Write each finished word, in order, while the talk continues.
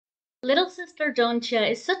Little Sister Don't Ya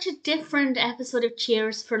is such a different episode of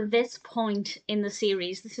Cheers for this point in the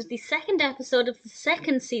series. This is the second episode of the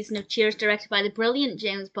second season of Cheers, directed by the brilliant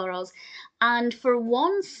James Burrows. And for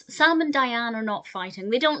once, Sam and Diane are not fighting.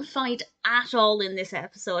 They don't fight at all in this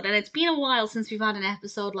episode. And it's been a while since we've had an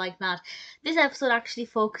episode like that. This episode actually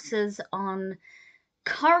focuses on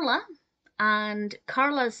Carla and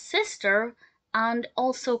Carla's sister and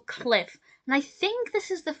also Cliff. And I think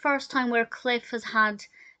this is the first time where Cliff has had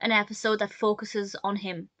an episode that focuses on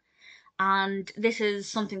him. And this is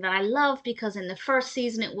something that I love because in the first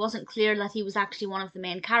season it wasn't clear that he was actually one of the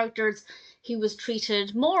main characters. He was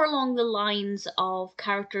treated more along the lines of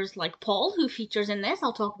characters like Paul, who features in this.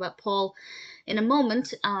 I'll talk about Paul in a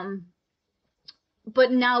moment.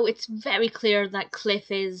 But now it's very clear that Cliff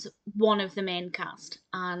is one of the main cast,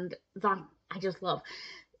 and that I just love.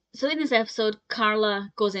 So in this episode,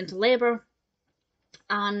 Carla goes into labour,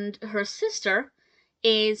 and her sister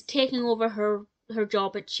is taking over her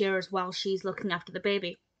job at Cheers while she's looking after the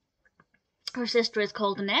baby. Her sister is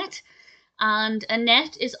called Annette, and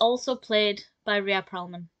Annette is also played by Rhea,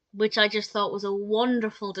 which I just thought was a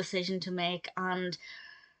wonderful decision to make, and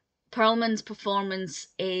Perlman's performance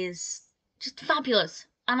is just fabulous.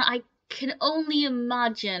 And I can only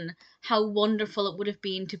imagine how wonderful it would have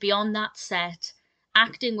been to be on that set,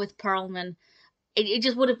 acting with Perlman. It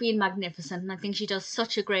just would have been magnificent, and I think she does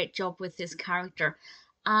such a great job with this character.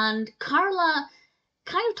 And Carla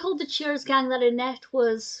kind of told the Cheers gang that Annette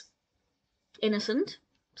was innocent,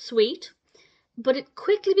 sweet, but it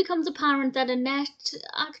quickly becomes apparent that Annette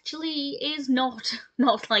actually is not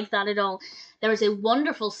like that at all. There is a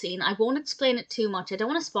wonderful scene, I won't explain it too much, I don't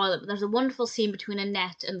want to spoil it, but there's a wonderful scene between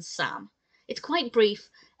Annette and Sam. It's quite brief,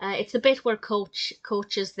 it's the bit where Coach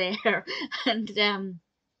is there, and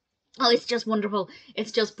oh, it's just wonderful.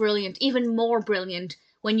 It's just brilliant. Even more brilliant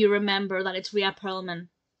when you remember that it's Rhea Perlman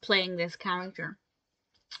playing this character.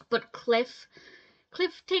 But Cliff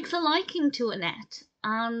takes a liking to Annette.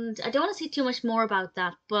 And I don't want to say too much more about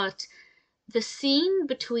that, but the scene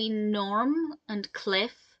between Norm and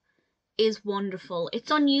Cliff is wonderful. It's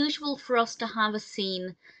unusual for us to have a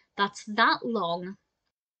scene that's that long.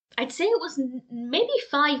 I'd say it was maybe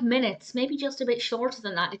 5 minutes, maybe just a bit shorter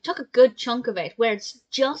than that. It took a good chunk of it where it's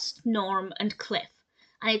just Norm and Cliff.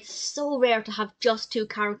 And it's so rare to have just two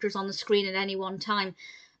characters on the screen at any one time.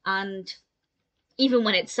 And even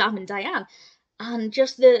when it's Sam and Diane. And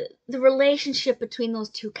just the relationship between those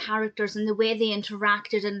two characters and the way they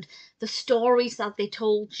interacted and the stories that they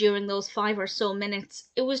told during those 5 or so minutes.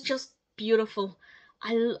 It was just beautiful.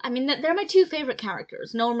 I mean, they're my two favourite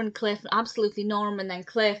characters, Norm and Cliff. Absolutely Norm and then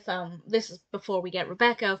Cliff. This is before we get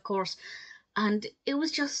Rebecca, of course. And it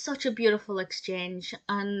was just such a beautiful exchange.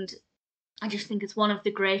 And I just think it's one of the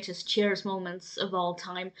greatest Cheers moments of all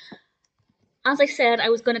time. As I said, I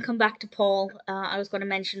was going to come back to Paul. I was going to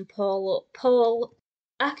mention Paul. Paul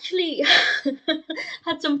actually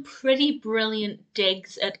had some pretty brilliant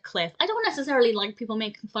digs at Cliff. I don't necessarily like people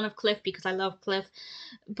making fun of Cliff because I love Cliff,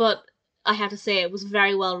 but I have to say it was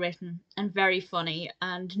very well written and very funny.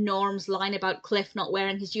 And Norm's line about Cliff not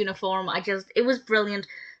wearing his uniform, it was brilliant,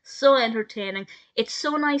 so entertaining. It's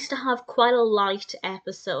so nice to have quite a light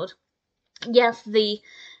episode. Yes, the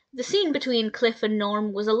scene between Cliff and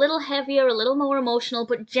Norm was a little heavier, a little more emotional,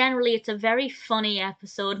 but generally it's a very funny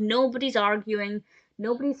episode. Nobody's arguing,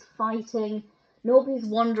 nobody's fighting, nobody's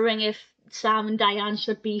wondering if Sam and Diane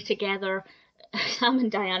should be together. Sam and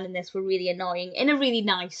Diane in this were really annoying in a really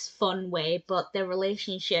nice, fun way, but their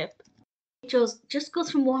relationship just goes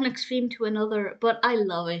from one extreme to another, but I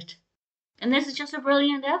love it. And this is just a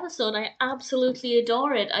brilliant episode. I absolutely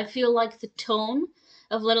adore it. I feel like the tone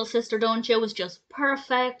of Little Sister Don't Ya was just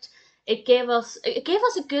perfect. It gave us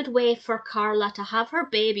a good way for Carla to have her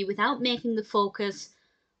baby without making the focus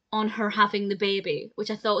on her having the baby,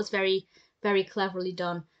 which I thought was very, very cleverly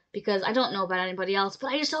done. Because I don't know about anybody else,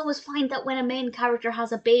 but I just always find that when a main character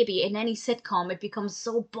has a baby in any sitcom, it becomes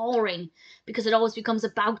so boring because it always becomes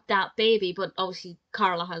about that baby. But obviously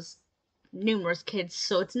Carla has numerous kids,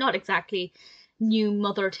 so it's not exactly new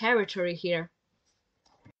mother territory here.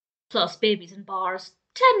 Plus, babies and bars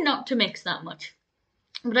tend not to mix that much.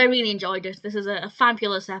 But I really enjoyed it. This is a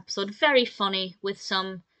fabulous episode, very funny, with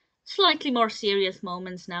some slightly more serious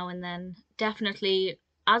moments now and then. Definitely,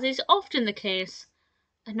 as is often the case,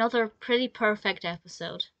 another pretty perfect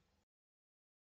episode.